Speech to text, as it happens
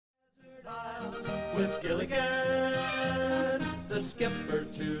with Gilligan, the skipper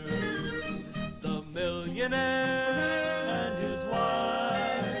too, the millionaire and his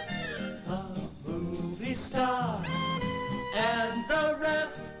wife, the movie star, and the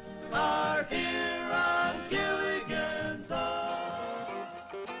rest are here on Gilligan's Island.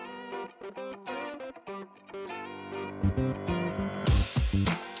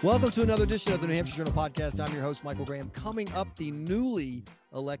 Welcome to another edition of the New Hampshire Journal Podcast. I'm your host, Michael Graham. Coming up, the newly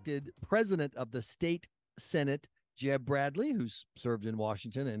elected president of the state Senate, Jeb Bradley, who's served in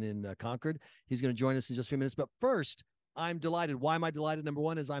Washington and in Concord. He's going to join us in just a few minutes. But first, I'm delighted. Why am I delighted? Number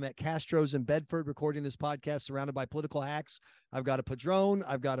one is I'm at Castro's in Bedford recording this podcast, surrounded by political hacks. I've got a Padron,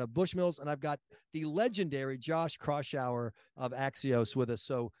 I've got a Bushmills, and I've got the legendary Josh Kraushaar of Axios with us.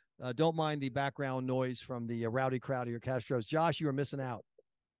 So don't mind the background noise from the rowdy crowd of your Castro's. Josh, you are missing out.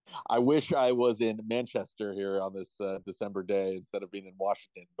 I wish I was in Manchester here on this December day instead of being in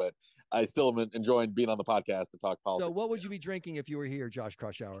Washington, but I still am enjoying being on the podcast to talk politics. So what would you be drinking if you were here, Josh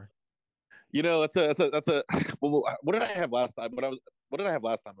Kraushaar? You know, that's a well, what did I have last time? What did I have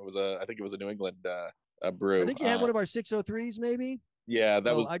last time? I think it was a New England brew. I think you had one of our 603s, maybe. Yeah, I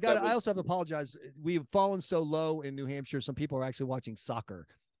also have to apologize. We've fallen so low in New Hampshire. Some people are actually watching soccer.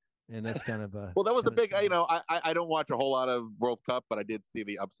 And that's kind of well, that was a big, I don't watch a whole lot of World Cup, but I did see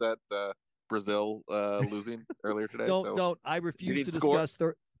the upset, Brazil losing earlier today. I refuse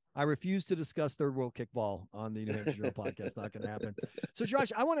to discuss third world kickball on the New Hampshire Journal Podcast. Not going to happen. So,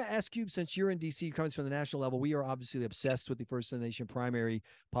 Josh, I want to ask you, since you're in DC, coming from the national level, we are obviously obsessed with the First in the Nation primary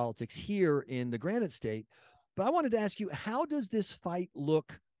politics here in the Granite State. But I wanted to ask you, how does this fight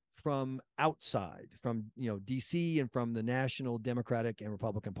look from outside, from DC and from the national Democratic and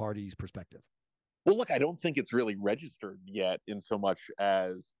Republican parties' perspective? Well, look, I don't think it's really registered yet, in so much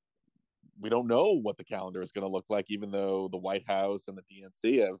as we don't know what the calendar is going to look like, even though the White House and the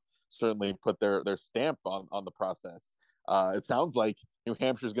DNC have certainly put their stamp on the process. It sounds like New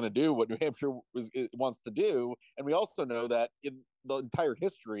Hampshire is going to do what New Hampshire wants to do, and we also know that in the entire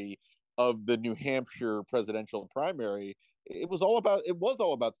history of the New Hampshire presidential primary, it was all about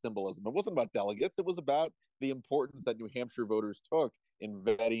symbolism. It wasn't about delegates. It was about the importance that New Hampshire voters took in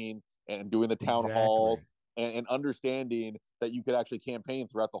vetting and doing the town halls and understanding that you could actually campaign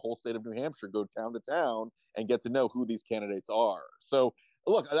throughout the whole state of New Hampshire, go town to town and get to know who these candidates are. So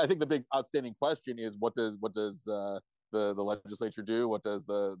look, I think the big outstanding question is what does the legislature do? What does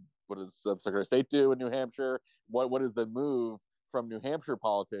Secretary of State do in New Hampshire? What is the move from New Hampshire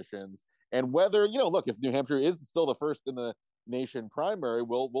politicians? And whether, look, if New Hampshire is still the first in the nation primary,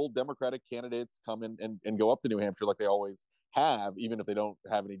 will Democratic candidates come in and go up to New Hampshire like they always have, even if they don't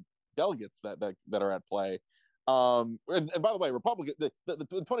have any delegates that are at play? And by the way, Republican, the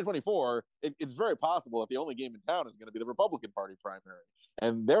 2024, it's very possible that the only game in town is going to be the Republican Party primary,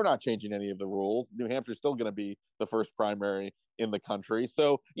 and they're not changing any of the rules. New Hampshire is still going to be the first primary in the country.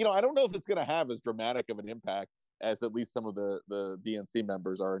 So, I don't know if it's going to have as dramatic of an impact as at least some of the DNC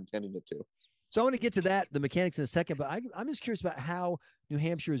members are intending it to. So I want to get to that, the mechanics in a second, but I'm just curious about how New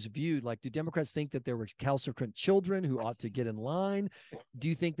Hampshire is viewed. Like, do Democrats think that there were recalcitrant children who ought to get in line? Do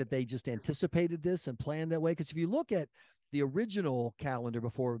you think that they just anticipated this and planned that way? Because if you look at the original calendar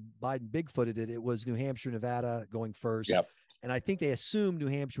before Biden bigfooted it, it was New Hampshire, Nevada going first. Yep. And I think they assumed New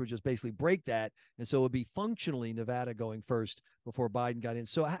Hampshire would just basically break that. And so it would be functionally Nevada going first before Biden got in.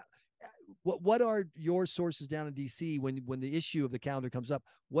 So what are your sources down in DC when the issue of the calendar comes up?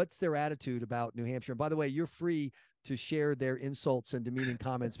 What's their attitude about New Hampshire? And by the way, you're free to share their insults and demeaning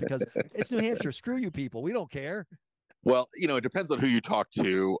comments because it's New Hampshire. Screw you people. We don't care. Well, it depends on who you talk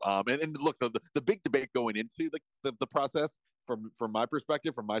to. And look, the big debate going into the process from my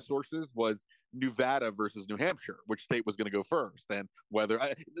perspective, from my sources, was Nevada versus New Hampshire, which state was going to go first. And whether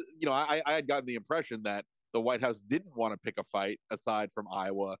I had gotten the impression that the White House didn't want to pick a fight aside from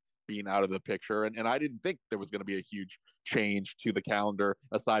Iowa being out of the picture. And I didn't think there was going to be a huge change to the calendar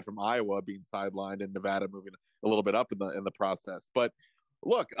aside from Iowa being sidelined and Nevada moving a little bit up in the process. But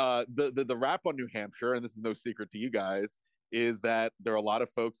look, the rap on New Hampshire, and this is no secret to you guys, is that there are a lot of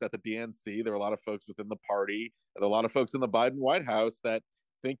folks at the DNC, there are a lot of folks within the party, and a lot of folks in the Biden White House that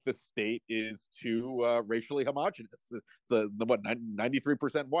think the state is too racially homogenous. The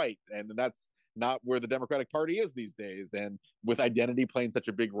 93% white, and that's not where the Democratic Party is these days. And with identity playing such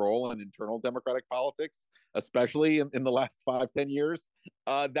a big role in internal Democratic politics, especially in the last 5-10 years,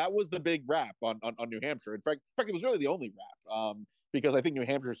 that was the big rap on New Hampshire. In fact, it was really the only rap, because I think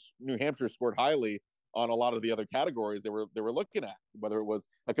New Hampshire scored highly on a lot of the other categories they were looking at, whether it was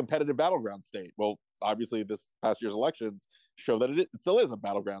a competitive battleground state. Well, obviously, this past year's elections show that it still is a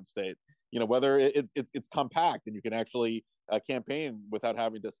battleground state. Whether it's compact and you can actually campaign without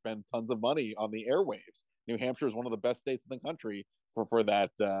having to spend tons of money on the airwaves. New Hampshire is one of the best states in the country for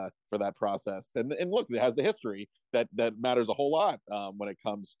that process. And look, it has the history that matters a whole lot when it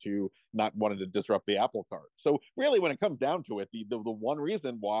comes to not wanting to disrupt the apple cart. So really, when it comes down to it, the one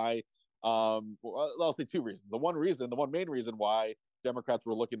reason why, well, I'll say two reasons. The one main reason why Democrats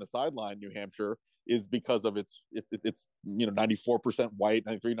were looking to sideline New Hampshire is because of its 94% white,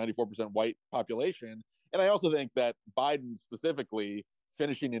 94% white population. And I also think that Biden specifically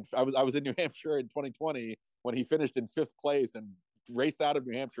finishing in, I was in New Hampshire in 2020 when he finished in 5th place and raced out of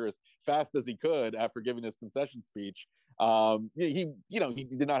New Hampshire as fast as he could after giving his concession speech. He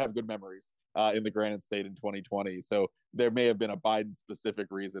did not have good memories in the Granite State in 2020. So there may have been a Biden specific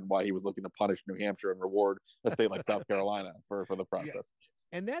reason why he was looking to punish New Hampshire and reward a state like South Carolina for the process. Yeah.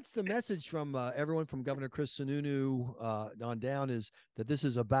 And that's the message from everyone from Governor Chris Sununu on down, is that this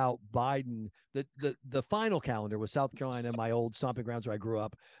is about Biden. The final calendar was South Carolina, my old stomping grounds where I grew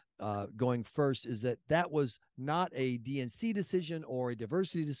up, going first, is that was not a DNC decision or a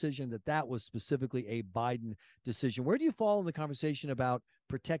diversity decision, that was specifically a Biden decision. Where do you fall in the conversation about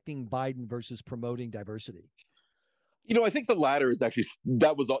protecting Biden versus promoting diversity? I think the latter is actually,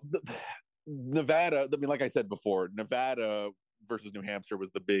 that was Nevada. I mean, like I said before, Nevada versus New Hampshire was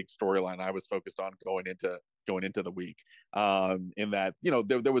the big storyline I was focused on going into the week. In that,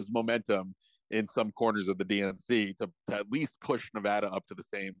 there was momentum in some corners of the DNC to at least push Nevada up to the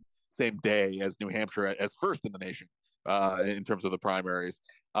same day as New Hampshire as first in the nation in terms of the primaries.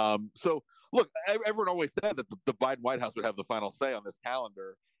 So look, everyone always said that the Biden White House would have the final say on this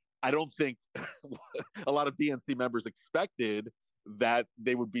calendar. I don't think a lot of DNC members expected that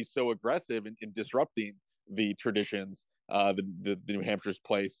they would be so aggressive in disrupting the traditions, the New Hampshire's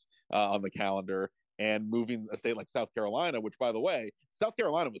place on the calendar, and moving a state like South Carolina, which, by the way, South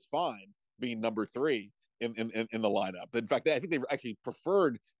Carolina was fine being number 3 in the lineup. In fact, I think they actually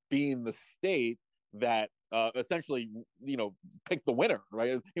preferred being the state that essentially, picked the winner,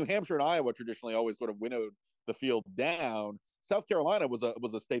 right? New Hampshire and Iowa traditionally always sort of winnowed the field down. South Carolina was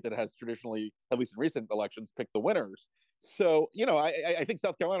a state that has traditionally, at least in recent elections, picked the winners. So, I think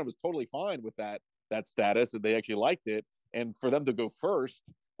South Carolina was totally fine with that status, and they actually liked it. And for them to go first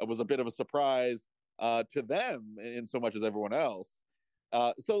was a bit of a surprise to them in so much as everyone else.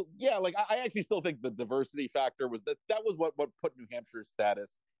 So yeah, like I actually still think the diversity factor was that was what put New Hampshire's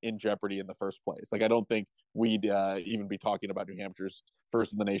status in jeopardy in the first place. Like I don't think we'd even be talking about New Hampshire's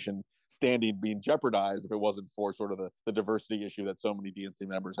first in the nation standing being jeopardized if it wasn't for sort of the diversity issue that so many DNC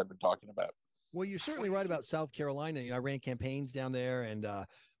members had been talking about. Well, you're certainly right about South Carolina. I ran campaigns down there, and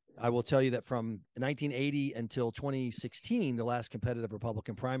I will tell you that from 1980 until 2016, the last competitive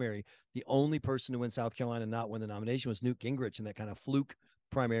Republican primary, the only person to win South Carolina and not win the nomination was Newt Gingrich in that kind of fluke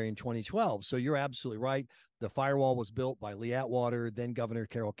primary in 2012. So you're absolutely right. The firewall was built by Lee Atwater, then Governor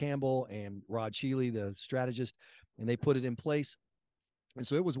Carroll Campbell, and Rod Shealy, the strategist, and they put it in place. And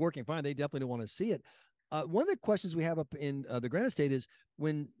so it was working fine. They definitely don't want to see it. One of the questions we have up in the Granite State is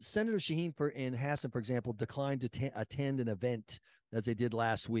when Senator Shaheen and Hassan, for example, declined to attend an event as they did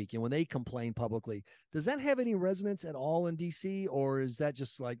last week, and when they complained publicly, does that have any resonance at all in DC, or is that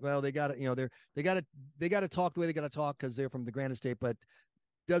just like, well, they got to, they got to talk the way they got to talk because they're from the Granite State, but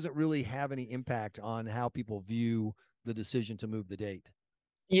doesn't really have any impact on how people view the decision to move the date?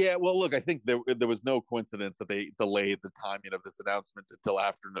 Yeah, well, look, I think there was no coincidence that they delayed the timing of this announcement until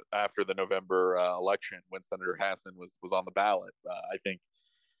after the November election when Senator Hassan was on the ballot. I think,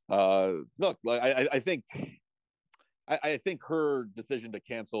 look, I think her decision to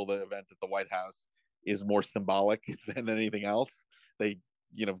cancel the event at the White House is more symbolic than anything else. They,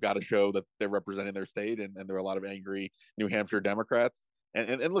 got to show that they're representing their state, and there are a lot of angry New Hampshire Democrats.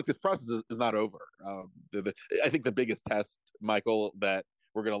 And look, this process is not over. I think the biggest test, Michael, that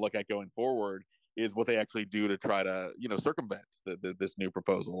we're going to look at going forward is what they actually do to try to, circumvent this new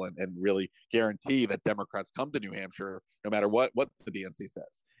proposal and really guarantee that Democrats come to New Hampshire no matter what the DNC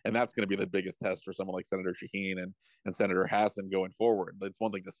says. And that's going to be the biggest test for someone like Senator Shaheen and Senator Hassan going forward. It's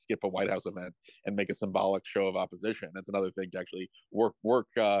one thing to skip a White House event and make a symbolic show of opposition. It's another thing to actually work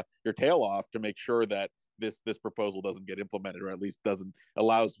your tail off to make sure that this proposal doesn't get implemented, or at least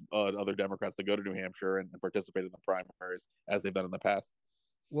allows other Democrats to go to New Hampshire and participate in the primaries as they've done in the past.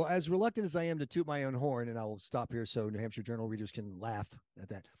 Well, as reluctant as I am to toot my own horn, and I will stop here so New Hampshire Journal readers can laugh at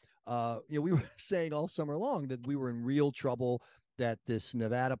that. We were saying all summer long that we were in real trouble, that this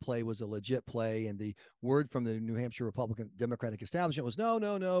Nevada play was a legit play. And the word from the New Hampshire Republican Democratic establishment was, no,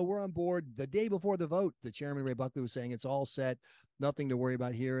 we're on board. The day before the vote, the chairman, Ray Buckley, was saying it's all set, nothing to worry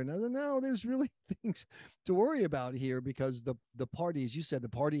about here. And no, there's really things to worry about here, because the party, as you said, the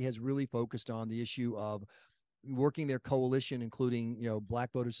party has really focused on the issue of working their coalition, including,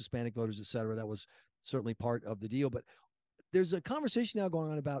 Black voters, Hispanic voters, et cetera. That was certainly part of the deal. But there's a conversation now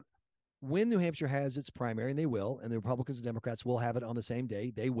going on about when New Hampshire has its primary, and they will, and the Republicans and Democrats will have it on the same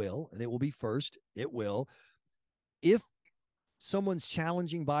day. They will, and it will be first. It will. If someone's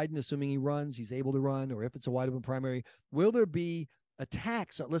challenging Biden, assuming he runs, he's able to run, or if it's a wide open primary, will there be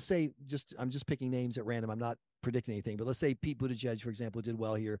attacks? Let's say, I'm just picking names at random. I'm not predicting anything, but let's say Pete Buttigieg, for example, did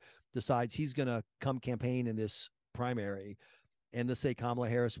well here, decides he's going to come campaign in this primary. And let's say Kamala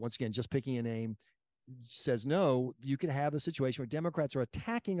Harris, once again, just picking a name, says no. You can have a situation where Democrats are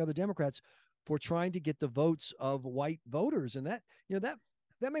attacking other Democrats for trying to get the votes of white voters. And that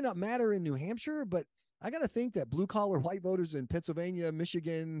may not matter in New Hampshire, but I got to think that blue collar white voters in Pennsylvania,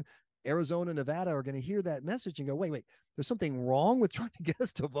 Michigan, Arizona, Nevada are going to hear that message and go, wait, there's something wrong with trying to get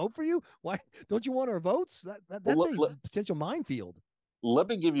us to vote for you. Why don't you want our votes? That's a potential minefield. Let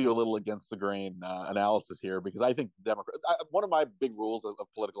me give you a little against the grain analysis here, because I think one of my big rules of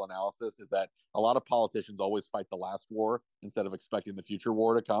political analysis is that a lot of politicians always fight the last war instead of expecting the future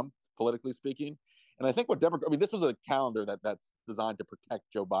war to come, politically speaking. And I think this was a calendar that's designed to protect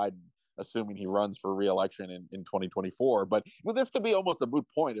Joe Biden, assuming he runs for re-election in 2024. But this could be almost a moot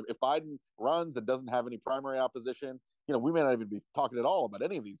point. If Biden runs and doesn't have any primary opposition, we may not even be talking at all about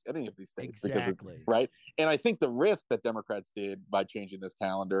any of these states. Exactly. Right. And I think the risk that Democrats did by changing this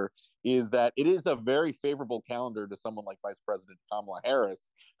calendar is that it is a very favorable calendar to someone like Vice President Kamala Harris,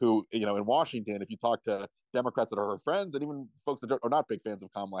 who, in Washington, if you talk to Democrats that are her friends and even folks that are not big fans of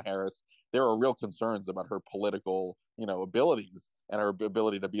Kamala Harris, there are real concerns about her political, abilities and her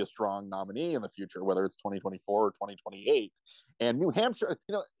ability to be a strong nominee in the future, whether it's 2024 or 2028. And New Hampshire,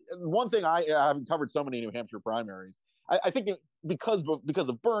 one thing I haven't covered so many New Hampshire primaries. I think because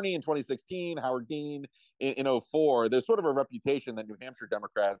of Bernie in 2016, Howard Dean in 2004, there's sort of a reputation that New Hampshire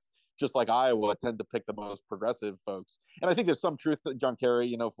Democrats, just like Iowa, tend to pick the most progressive folks. And I think there's some truth to John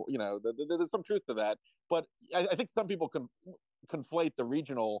Kerry, there's some truth to that. But I think some people conflate the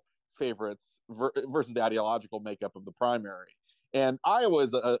regional favorites versus the ideological makeup of the primary. And Iowa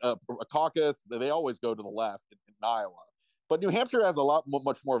is a caucus. They always go to the left in Iowa. But New Hampshire has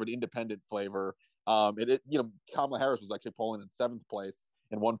much more of an independent flavor. Kamala Harris was actually polling in 7th place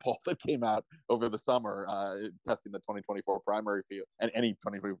in one poll that came out over the summer, testing the 2024 primary field and any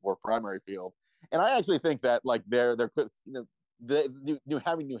 2024 primary field. And I actually think that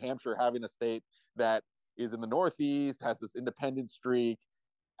having New Hampshire, having a state that is in the Northeast, has this independent streak,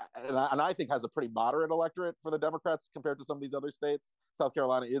 and I think has a pretty moderate electorate for the Democrats compared to some of these other states. South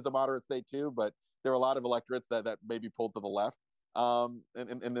Carolina is a moderate state too, but there are a lot of electorates that may be pulled to the left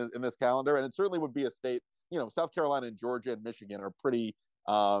in this calendar. And it certainly would be a state, South Carolina and Georgia and Michigan are pretty,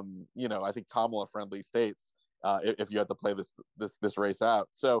 I think Kamala friendly states if you had to play this race out.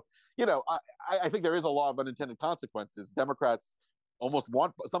 So, I think there is a lot of unintended consequences. Some Democrats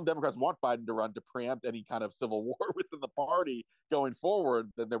want Biden to run to preempt any kind of civil war within the party going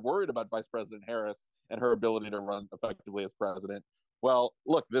forward. Then they're worried about Vice President Harris and her ability to run effectively as president. Well,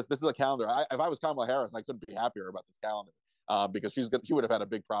 look, this is a calendar. If I was Kamala Harris, I couldn't be happier about this calendar because she would have had a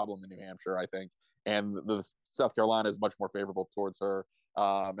big problem in New Hampshire, I think, and the South Carolina is much more favorable towards her.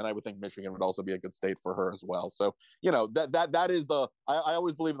 And I would think Michigan would also be a good state for her as well. So, that is I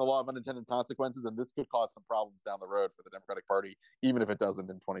always believe in the law of unintended consequences, and this could cause some problems down the road for the Democratic Party, even if it doesn't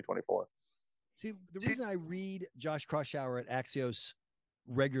in 2024. See, the reason I read Josh Kraushaar at Axios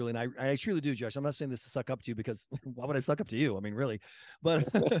regularly, and I truly do, Josh, I'm not saying this to suck up to you, because why would I suck up to you? I mean, really, but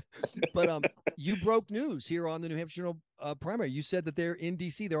you broke news here on the New Hampshire primary. You said that they're in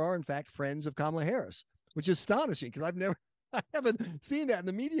DC. There are in fact friends of Kamala Harris, which is astonishing because I haven't seen that in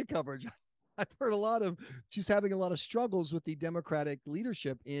the media coverage. I've heard she's having a lot of struggles with the Democratic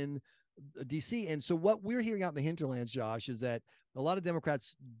leadership in DC. And so what we're hearing out in the hinterlands, Josh, is that a lot of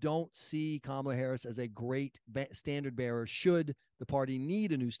Democrats don't see Kamala Harris as a great standard bearer should the party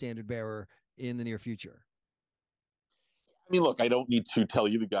need a new standard bearer in the near future. I mean, look, I don't need to tell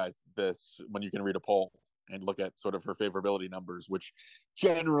you guys this when you can read a poll and look at sort of her favorability numbers, which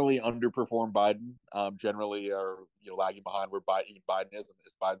generally underperform Biden, generally are lagging behind where Biden is, and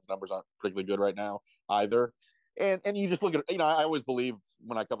Biden's numbers aren't particularly good right now either. And you just look at I always believe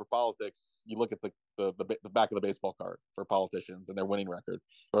when I cover politics, you look at the back of the baseball card for politicians and their winning record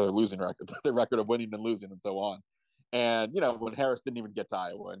or their losing record, their record of winning and losing and so on. And when Harris didn't even get to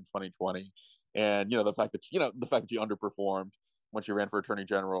Iowa in 2020, and the fact that she underperformed when she ran for attorney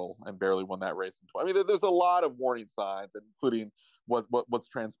general and barely won that race. I mean, there's a lot of warning signs, including what's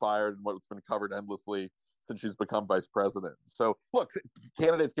transpired and what's been covered endlessly since she's become vice president. So look,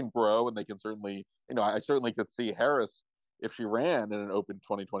 candidates can grow, and they can certainly, I certainly could see Harris, if she ran in an open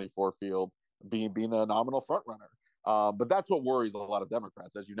 2024 field, being a nominal front runner. But that's what worries a lot of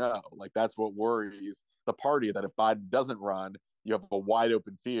Democrats, as you know. Like that's what worries the party, that if Biden doesn't run, you have a wide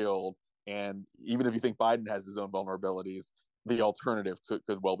open field, and even if you think Biden has his own vulnerabilities, the alternative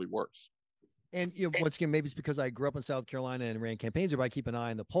could well be worse. And once again, maybe it's because I grew up in South Carolina and ran campaigns, or I keep an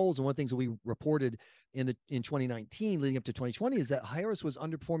eye on the polls. And one of the things that we reported in 2019, leading up to 2020, is that Harris was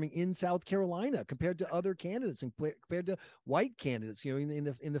underperforming in South Carolina compared to other candidates and compared to white candidates.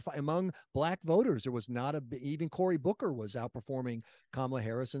 Among black voters, there was not even Cory Booker was outperforming Kamala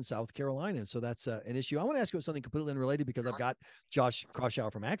Harris in South Carolina. And so that's an issue. I want to ask you about something completely unrelated, because I've got Josh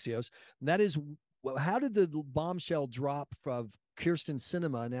Kraushaar from Axios. And that is, how did the bombshell drop of Kyrsten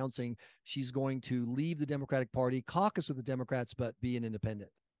Sinema announcing she's going to leave the Democratic Party, caucus with the Democrats, but be an independent?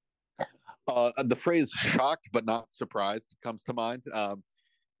 The phrase "shocked but not surprised" comes to mind.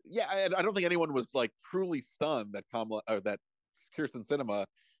 Yeah, I don't think anyone was like truly stunned that that Kyrsten Sinema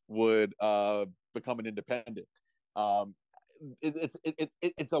would become an independent.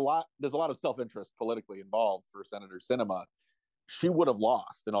 It's a lot. There's a lot of self-interest politically involved for Senator Sinema. She would have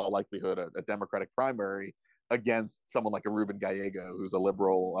lost, in all likelihood, a Democratic primary against someone like a Ruben Gallego, who's a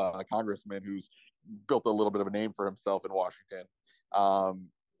liberal congressman who's built a little bit of a name for himself in Washington.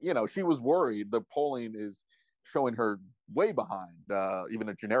 She was worried. The polling is showing her way behind even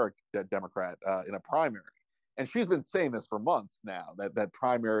a generic Democrat in a primary. And she's been saying this for months now, that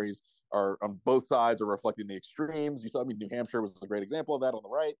primaries are on both sides are reflecting the extremes. You saw, New Hampshire was a great example of that on the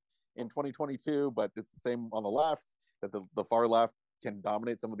right in 2022, but it's the same on the left, that the far left can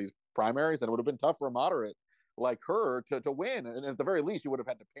dominate some of these primaries, and it would have been tough for a moderate like her to win. And at the very least, she would have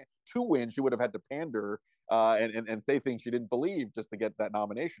had to win. She would have had to pander and say things she didn't believe just to get that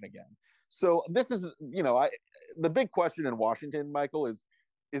nomination again. So this is, the big question in Washington, Michael,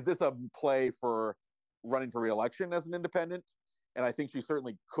 is this a play for running for re-election as an independent? And I think she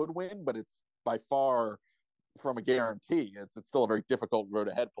certainly could win, but it's by far from a guarantee. It's still a very difficult road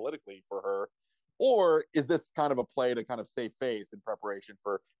ahead politically for her. Or is this kind of a play to kind of save face in preparation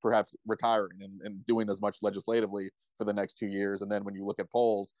for perhaps retiring and doing as much legislatively for the next 2 years? And then when you look at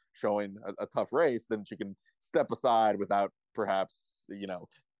polls showing a tough race, then she can step aside without perhaps,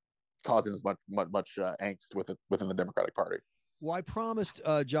 causing as much angst within the Democratic Party. Well, I promised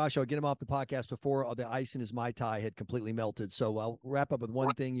Josh I'll get him off the podcast before the ice in his Mai Tai had completely melted. So I'll wrap up with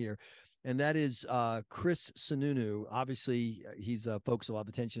one thing here. And that is Chris Sununu. Obviously, he's focused a lot of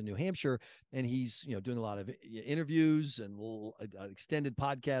attention in New Hampshire, and he's doing a lot of interviews and extended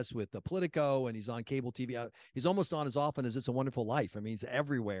podcasts with Politico, and he's on cable TV. He's almost on as often as It's a Wonderful Life. I mean, he's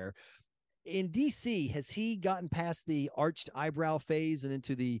everywhere. In D.C., has he gotten past the arched eyebrow phase and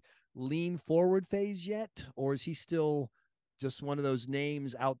into the lean forward phase yet, or is he still just one of those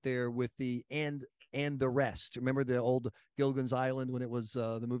names out there with the and the rest? Remember the old Gilligan's Island when it was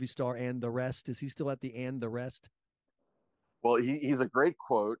the movie star and the rest? Is he still at the and the rest? Well, he's a great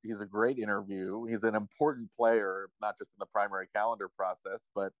quote. He's a great interview. He's an important player, not just in the primary calendar process,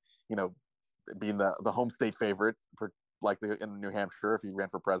 but being the home state favorite, likely in New Hampshire if he ran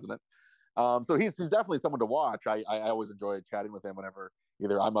for president. So he's definitely someone to watch. I always enjoy chatting with him whenever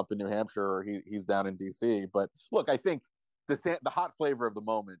either I'm up in New Hampshire or he's down in DC. But look, I think the hot flavor of the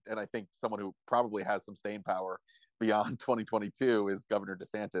moment, and I think someone who probably has some staying power beyond 2022, is Governor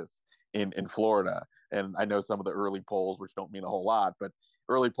DeSantis in Florida. And I know some of the early polls, which don't mean a whole lot, but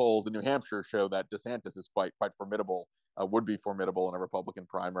early polls in New Hampshire show that DeSantis is quite formidable, would be formidable in a Republican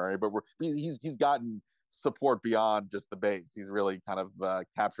primary. But he's gotten support beyond just the base. He's really kind of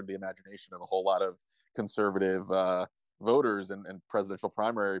captured the imagination of a whole lot of conservative voters and presidential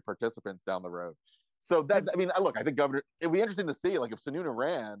primary participants down the road. So look, I think Governor, it'd be interesting to see, like, if Sununu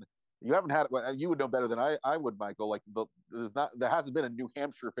ran, you haven't had, you would know better than I would, Michael. Like, there hasn't been a New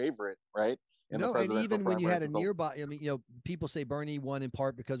Hampshire favorite, right? No, and even when you had a nearby, people say Bernie won in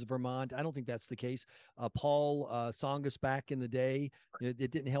part because of Vermont. I don't think that's the case. Paul Tsongas back in the day,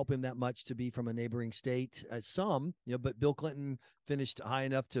 it didn't help him that much to be from a neighboring state. But Bill Clinton finished high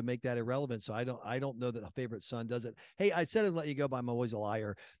enough to make that irrelevant. So I don't know that a favorite son does it. Hey, I said I'd let you go, but I'm always a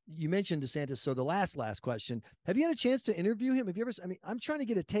liar. You mentioned DeSantis. So the last question, have you had a chance to interview him? Have you ever, I'm trying to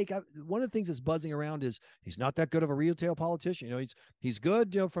get a take. One of the things that's buzzing around is he's not that good of a retail politician. He's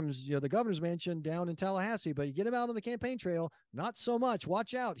good, from the governor's mansion down in Tallahassee, but you get him out on the campaign trail, not so much.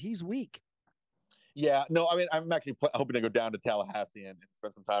 Watch out. He's weak. Yeah, no, I'm actually hoping to go down to Tallahassee and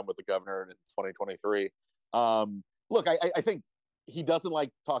spend some time with the governor in 2023. Look, I think he doesn't like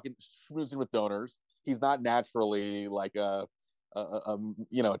schmoozing with donors. He's not naturally like a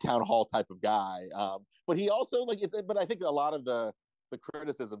town hall type of guy. But he also but I think a lot of the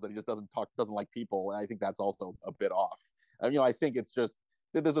criticism that he just doesn't like people, and I think that's also a bit off. I think it's just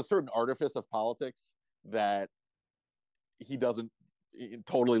there's a certain artifice of politics that he doesn't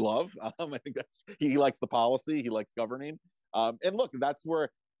totally love. I think he likes the policy, he likes governing. And look, that's where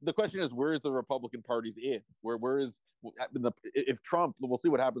the question is: where is the Republican Party's in? Where is if Trump? We'll see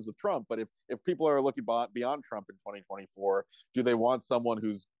what happens with Trump. But if people are looking beyond Trump in 2024, do they want someone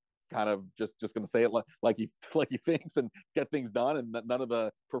who's kind of just going to say it like he thinks and get things done, and none of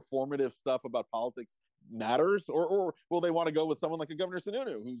the performative stuff about politics matters, or will they want to go with someone like a Governor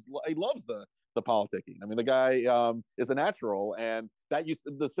Sununu he loves the politicking? I mean, the guy is a natural, and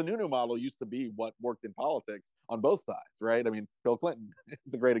the Sununu model used to be what worked in politics on both sides, right? I mean, Bill Clinton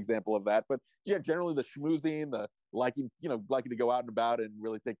is a great example of that. But yeah, generally the schmoozing, the liking to go out and about and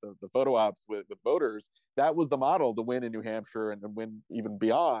really take the photo ops with voters, that was the model to win in New Hampshire and win even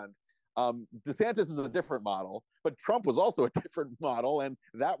beyond. DeSantis is a different model, but Trump was also a different model, and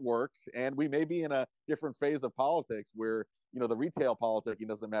that worked. And we may be in a different phase of politics where the retail politicking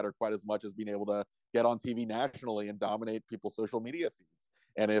doesn't matter quite as much as being able to get on TV nationally and dominate people's social media feeds.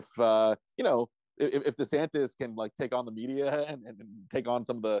 And if DeSantis can take on the media and take on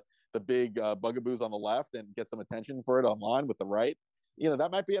some of the big bugaboos on the left and get some attention for it online with the right, that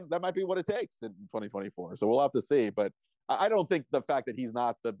might be what it takes in 2024. So we'll have to see. But I don't think the fact that he's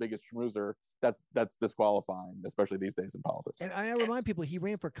not the biggest schmoozer, that's disqualifying, especially these days in politics. And I remind people he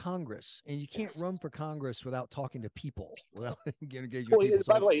ran for Congress, and you can't run for Congress without talking to people, without engaging with people.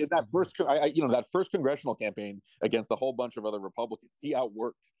 By the way, that first congressional campaign against a whole bunch of other Republicans, he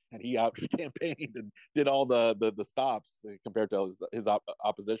outworked and he out campaigned and did all the stops compared to his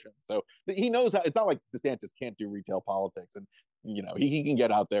opposition. So he knows how. It's not like DeSantis can't do retail politics, and he can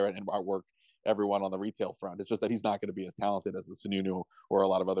get out there and outwork everyone on the retail front. It's just that he's not going to be as talented as the Sununu or a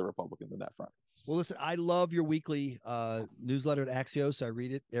lot of other Republicans in that front. Well, listen, I love your weekly newsletter at Axios. I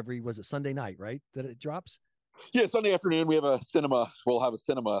read it was it Sunday night, right, that it drops? Yeah, Sunday afternoon. We'll have a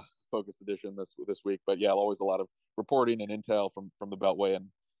cinema focused edition this week. But yeah, always a lot of reporting and intel from the Beltway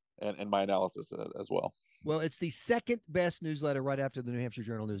and my analysis as well. Well, it's the second best newsletter right after the New Hampshire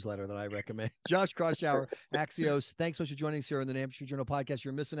Journal newsletter that I recommend. Josh Kraushaar, Axios. Thanks so much for joining us here on the New Hampshire Journal podcast.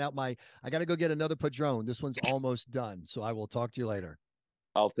 You're missing out. I got to go get another Padron. This one's almost done. So I will talk to you later.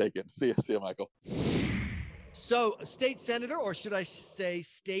 I'll take it. See you, Michael. So state senator, or should I say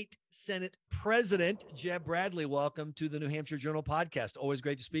state Senate President Jeb Bradley, welcome to the New Hampshire Journal podcast. Always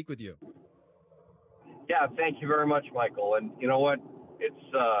great to speak with you. Yeah, thank you very much, Michael. And you know what?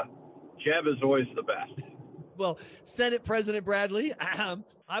 It's Jeb is always the best. Well, Senate President Bradley,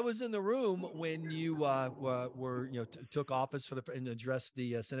 I was in the room when you took office and addressed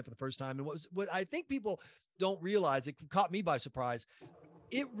the Senate for the first time. And what I think people don't realize, it caught me by surprise.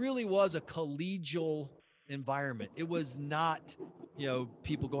 It really was a collegial environment. It was not,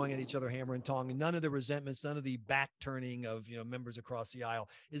 people going at each other hammer and tong, and none of the resentments, none of the back turning of, members across the aisle.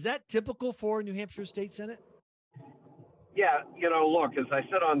 Is that typical for New Hampshire State Senate? Yeah, look, as I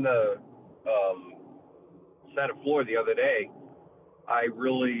said on the Senate floor the other day, I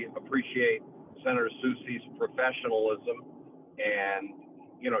really appreciate Senator Soucy's professionalism, and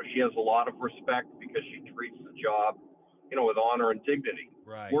she has a lot of respect because she treats the job, with honor and dignity.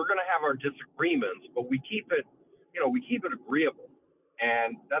 Right. We're going to have our disagreements, but we keep it agreeable,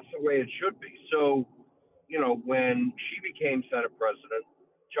 and that's the way it should be. So, when she became Senate President,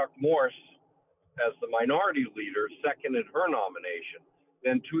 Chuck Morse, as the minority leader, seconded her nomination.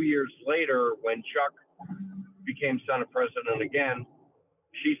 Then 2 years later, when Chuck became Senate President again,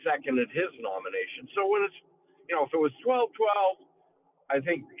 she seconded his nomination. So when it's, if it was 12-12, I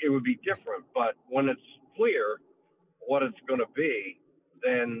think it would be different. But when it's clear what it's going to be,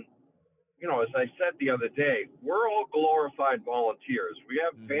 then, as I said the other day, we're all glorified volunteers. We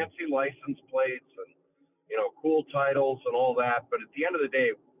have fancy license plates and, cool titles and all that. But at the end of the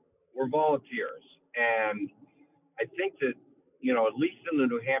day, we're volunteers. And I think that, at least in the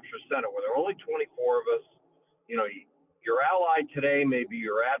New Hampshire Senate, where there are only 24 of us, your ally today may be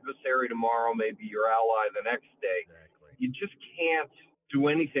your adversary tomorrow, maybe your ally the next day. Exactly. You just can't do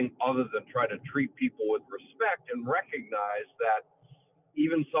anything other than try to treat people with respect and recognize that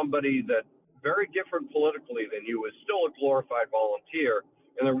even somebody that very different politically than you is still a glorified volunteer,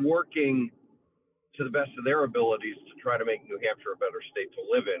 and they're working to the best of their abilities to try to make New Hampshire a better state to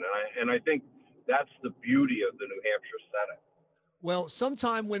live in. And I think that's the beauty of the New Hampshire Senate. Well,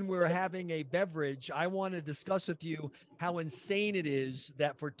 sometime when we're having a beverage, I want to discuss with you how insane it is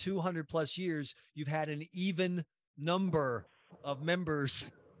that for 200 plus years, you've had an even number of members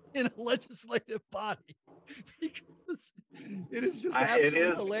in a legislative body. Because it is just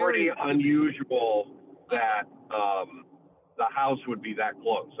absolutely hilarious. It is pretty unusual that the House would be that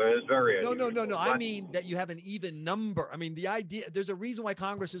close. So it's very No. unusual. I But- mean that you have an even number. I mean, the idea, there's a reason why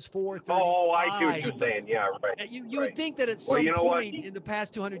Congress is 435. Oh, I see what you're saying. Yeah, right. You right. would think that at Well, some you know what? point in the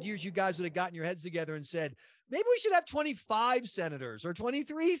past 200 years, you guys would have gotten your heads together and said, maybe we should have 25 senators or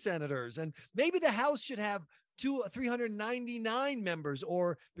 23 senators. And maybe the House should have 399 members,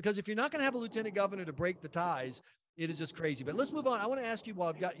 or because if you're not going to have a lieutenant governor to break the ties, it is just crazy. But let's move on. I want to ask you, while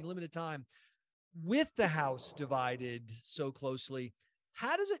I've got you limited time, with the House divided so closely,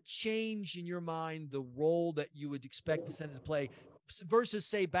 how does it change in your mind the role that you would expect the Senate to play versus,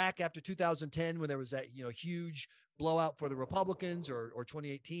 say, back after 2010 when there was that huge blowout for the Republicans, or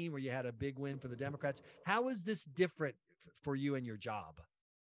 2018 where you had a big win for the Democrats? How is this different for you and your job?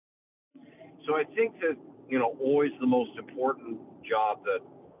 So I think that, always the most important job that,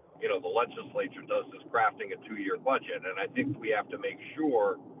 the legislature does is crafting a 2-year budget. And I think we have to make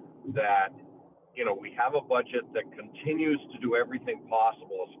sure that, we have a budget that continues to do everything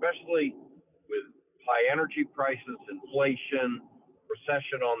possible, especially with high energy prices, inflation,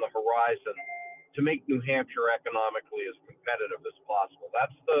 recession on the horizon, to make New Hampshire economically as competitive as possible.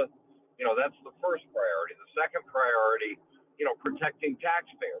 That's the first priority. The second priority, protecting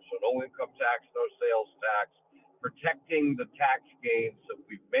taxpayers. So no income tax, no sales tax, protecting the tax gains that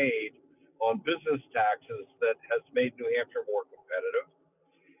we've made on business taxes that has made New Hampshire more competitive.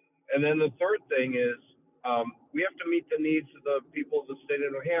 And then the third thing is we have to meet the needs of the people of the state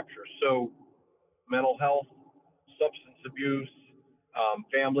of New Hampshire. So mental health, substance abuse,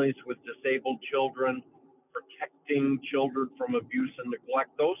 families with disabled children, protecting children from abuse and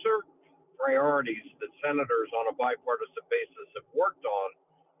neglect. Those are priorities that senators on a bipartisan basis have worked on,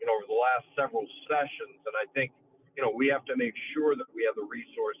 over the last several sessions. And I think, we have to make sure that we have the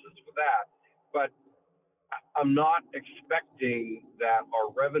resources for that. But I'm not expecting that our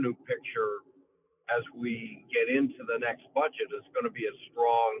revenue picture as we get into the next budget is going to be as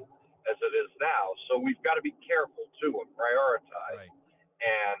strong as it is now. So we've got to be careful too and prioritize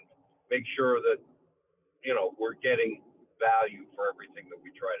and make sure that, we're getting value for everything that we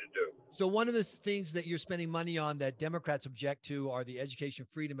try to do. So one of the things that you're spending money on that Democrats object to are the education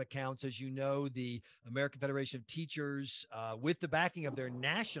freedom accounts. As you know, the American Federation of Teachers, with the backing of their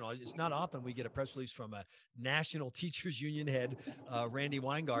national, it's not often we get a press release from a national teachers union head, Randy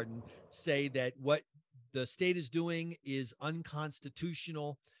Weingarten, say that what the state is doing is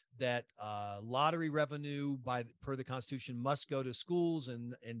unconstitutional, that lottery revenue per the Constitution must go to schools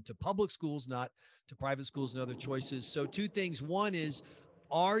and to public schools, not to private schools and other choices. So two things. One is,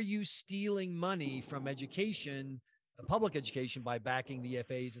 are you stealing money from education, public education, by backing the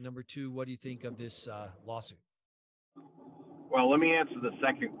FAs? And number two, what do you think of this lawsuit? Well, let me answer the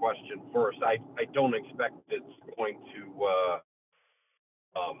second question first. I don't expect it's going to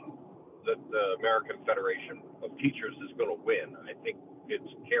the American Federation of Teachers is going to win. I think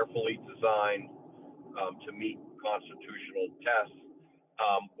it's carefully designed to meet constitutional tests.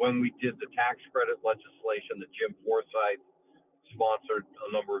 When we did the tax credit legislation that Jim Forsyth sponsored a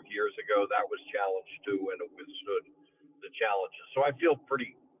number of years ago, that was challenged too, and it withstood the challenges. So I feel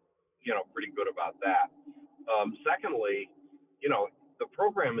pretty good about that. Secondly, the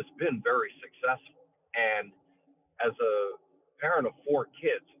program has been very successful, and as a parent of 4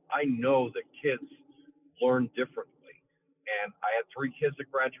 kids, I know that kids learn differently. And I had 3 kids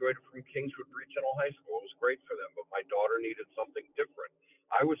that graduated from Kingswood Regional High School. It was great for them, but my daughter needed something different.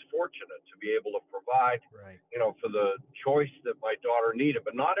 I was fortunate to be able to provide, for the choice that my daughter needed.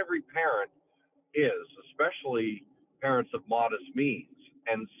 But not every parent is, especially parents of modest means.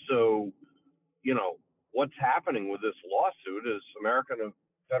 And so, what's happening with this lawsuit is American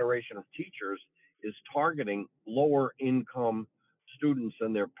Federation of Teachers is targeting lower income students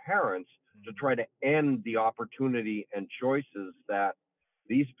and their parents to try to end the opportunity and choices that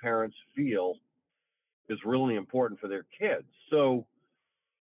these parents feel is really important for their kids. So,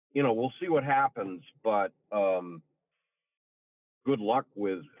 we'll see what happens, but good luck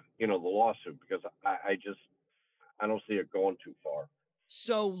with, the lawsuit, because I don't see it going too far.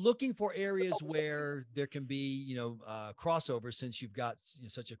 So looking for areas where there can be, crossover, since you've got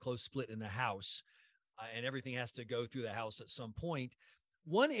such a close split in the House, and everything has to go through the House at some point.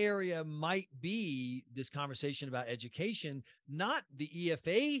 One area might be this conversation about education, not the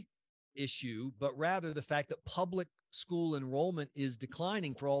EFA issue, but rather the fact that public school enrollment is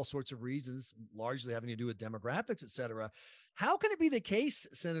declining for all sorts of reasons, largely having to do with demographics, et cetera. How can it be the case,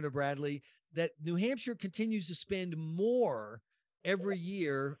 Senator Bradley, that New Hampshire continues to spend more every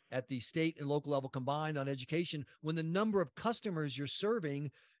year at the state and local level combined on education when the number of customers you're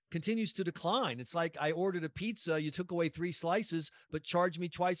serving continues to decline? It's like I ordered a pizza, you took away 3 slices, but charged me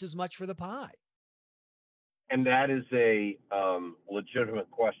twice as much for the pie. and that is a legitimate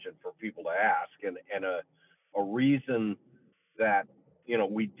question for people to ask, and a reason that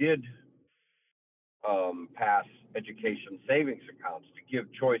we did pass education savings accounts to give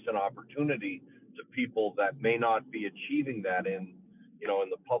choice and opportunity to people that may not be achieving that in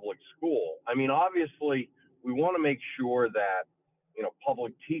the public school. I mean, obviously, we want to make sure that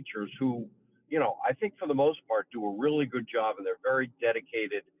public teachers who I think for the most part do a really good job and they're very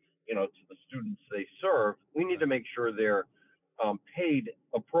dedicated to the students they serve. We need to make sure they're paid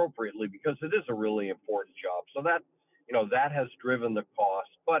appropriately because it is a really important job. So that that has driven the cost,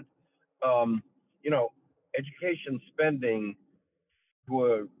 but education spending to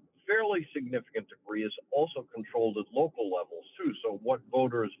a fairly significant degree is also controlled at local levels too. So what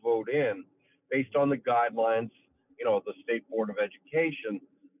voters vote in based on the guidelines, of the State Board of Education,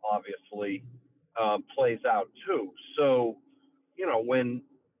 obviously plays out too. So, when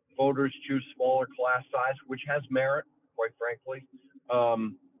voters choose smaller class size, which has merit, quite frankly,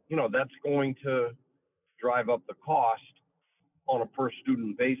 that's going to drive up the cost on a per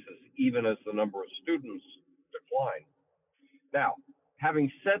student basis, even as the number of students decline. Now,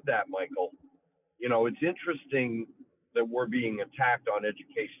 having said that, Michael, it's interesting that we're being attacked on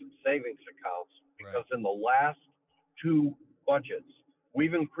education savings accounts because in the last two budgets,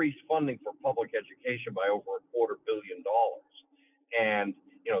 we've increased funding for public education by over $250 million. And,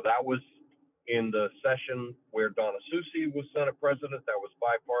 that was in the session where Donna Soucy was Senate President. That was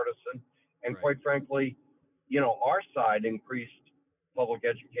bipartisan. And quite frankly, our side increased public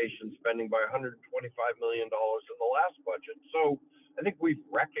education spending by $125 million in the last budget. So I think we've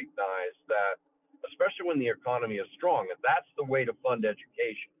recognized that, especially when the economy is strong, and that's the way to fund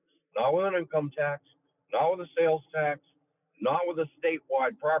education. Not with an income tax, not with a sales tax, not with a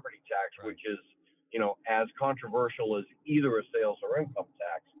statewide property tax, which is, as controversial as either a sales or income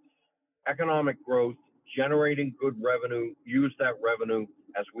tax. Economic growth, generating good revenue, use that revenue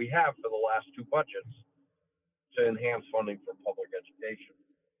as we have for the last two budgets to enhance funding for public education.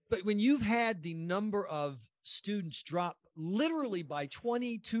 But when you've had the number of students drop literally by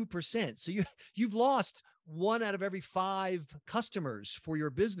 22%, so you've lost 1 out of every 5 customers for your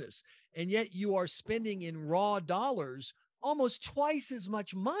business, and yet you are spending in raw dollars almost twice as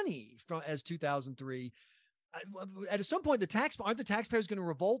much money as 2003. At some point, aren't the taxpayers going to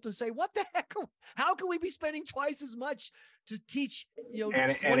revolt and say, "What the heck? How can we be spending twice as much to teach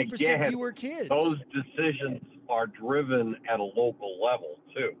 20% fewer kids?" Those decisions are driven at a local level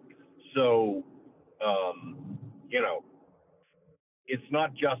too. So, it's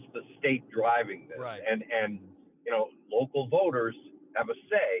not just the state driving this, and local voters have a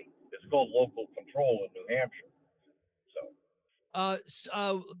say. It's called local control in New Hampshire.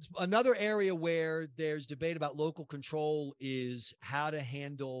 Another area where there's debate about local control is how to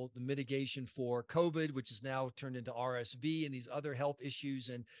handle the mitigation for COVID, which is now turned into RSV and these other health issues.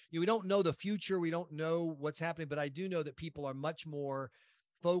 And we don't know the future. We don't know what's happening, but I do know that people are much more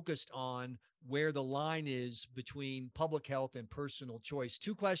focused on where the line is between public health and personal choice.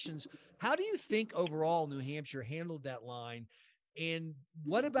 2 questions. How do you think overall New Hampshire handled that line? And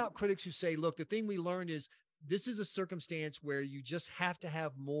what about critics who say, look, the thing we learned is this is a circumstance where you just have to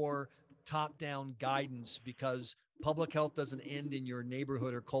have more top-down guidance because public health doesn't end in your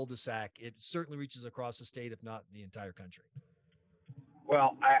neighborhood or cul-de-sac. It certainly reaches across the state, if not the entire country.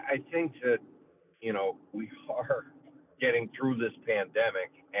 Well, I think that, we are getting through this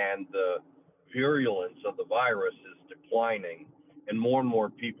pandemic and the virulence of the virus is declining and more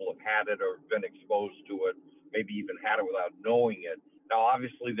people have had it or been exposed to it, maybe even had it without knowing it. Now,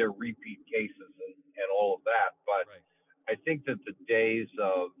 obviously, there are repeat cases and all of that, but I think that the days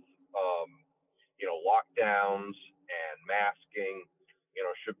of, lockdowns and masking,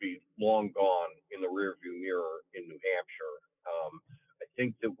 should be long gone in the rearview mirror in New Hampshire. I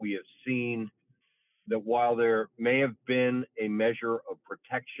think that we have seen that while there may have been a measure of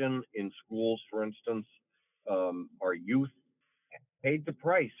protection in schools, for instance, our youth paid the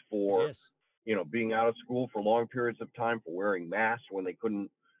price for being out of school for long periods of time, for wearing masks when they couldn't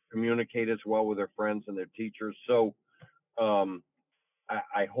communicate as well with their friends and their teachers. So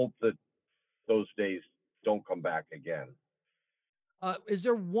I hope that those days don't come back again. Is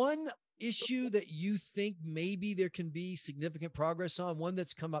there one issue that you think maybe there can be significant progress on? One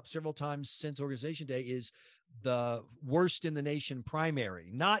that's come up several times since Organization Day is the worst in the nation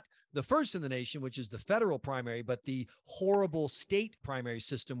primary, not the first in the nation, which is the federal primary, but the horrible state primary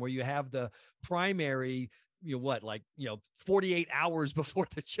system where you have the primary 48 hours before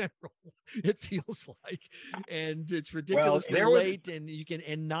the general, it feels like, and it's ridiculously late,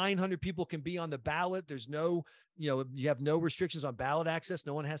 and 900 people can be on the ballot. There's no, you have no restrictions on ballot access.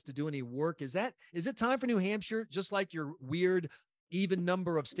 No one has to do any work. Is it time for New Hampshire, just like your weird even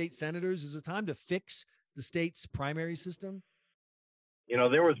number of state senators? Is it time to fix the state's primary system?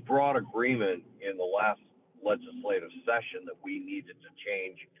 There was broad agreement in the last legislative session that we needed to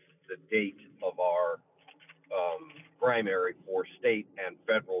change the date of our primary for state and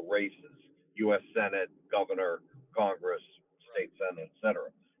federal races, U.S. Senate, governor, Congress, state Senate, et cetera.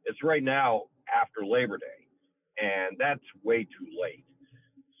 It's right now after Labor Day, and that's way too late.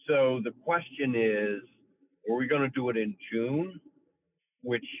 So the question is, are we going to do it in June,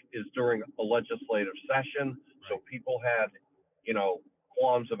 which is during a legislative session? So people had,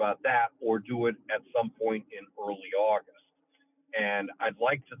 qualms about that, or do it at some point in early August. And I'd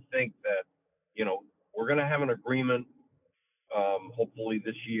like to think that, we're going to have an agreement, hopefully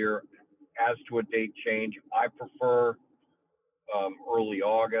this year, as to a date change. I prefer early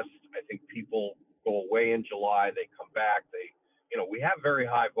August. I think people go away in July, they come back. We have very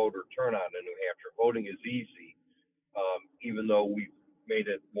high voter turnout in New Hampshire. Voting is easy, even though we've made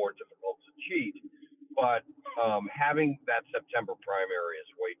it more difficult to cheat. But having that September primary is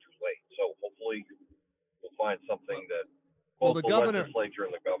way too late. So hopefully we'll find something that both the legislature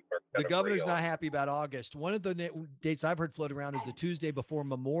and the governor's not happy about August. One of the dates I've heard float around is the Tuesday before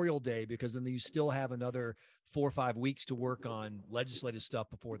Memorial Day, because then you still have another 4 or 5 weeks to work on legislative stuff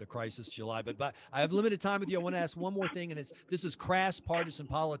before the crisis July. But I have limited time with you. I want to ask one more thing, and this is crass partisan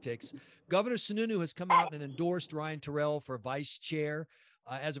politics. Governor Sununu has come out and endorsed Ryan Terrell for vice chair.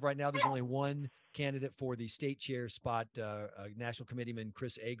 As of right now, there's only one candidate for the state chair spot, National Committeeman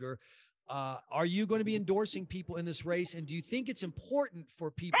Chris Ager. Are you going to be endorsing people in this race? And do you think it's important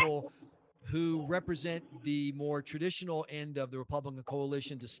for people who represent the more traditional end of the Republican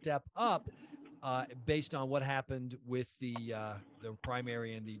coalition to step up based on what happened with the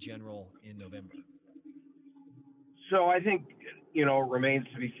primary and the general in November? So I think, it remains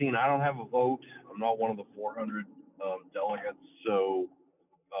to be seen. I don't have a vote. I'm not one of the 400 delegates. So,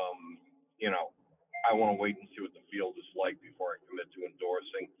 I want to wait and see what the field is like before I commit to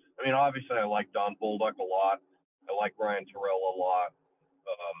endorsing. I mean, obviously, I like Don Bolduc a lot. I like Ryan Terrell a lot.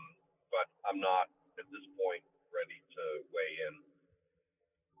 But I'm not, at this point, ready to weigh in.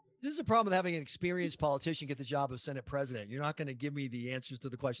 This is a problem with having an experienced politician get the job of Senate president. You're not going to give me the answers to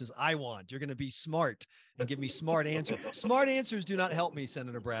the questions I want. You're going to be smart and give me smart answers. Smart answers do not help me,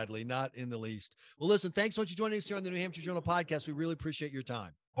 Senator Bradley, not in the least. Well, listen, thanks so much for joining us here on the New Hampshire Journal podcast. We really appreciate your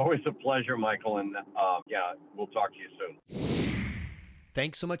time. Always a pleasure, Michael. And we'll talk to you soon.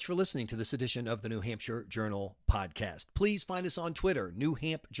 Thanks so much for listening to this edition of the New Hampshire Journal podcast. Please find us on Twitter, New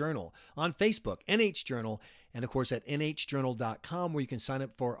Hamp Journal, on Facebook, NH Journal, and of course at nhjournal.com, where you can sign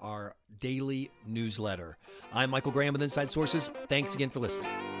up for our daily newsletter. I'm Michael Graham with Inside Sources. Thanks again for listening.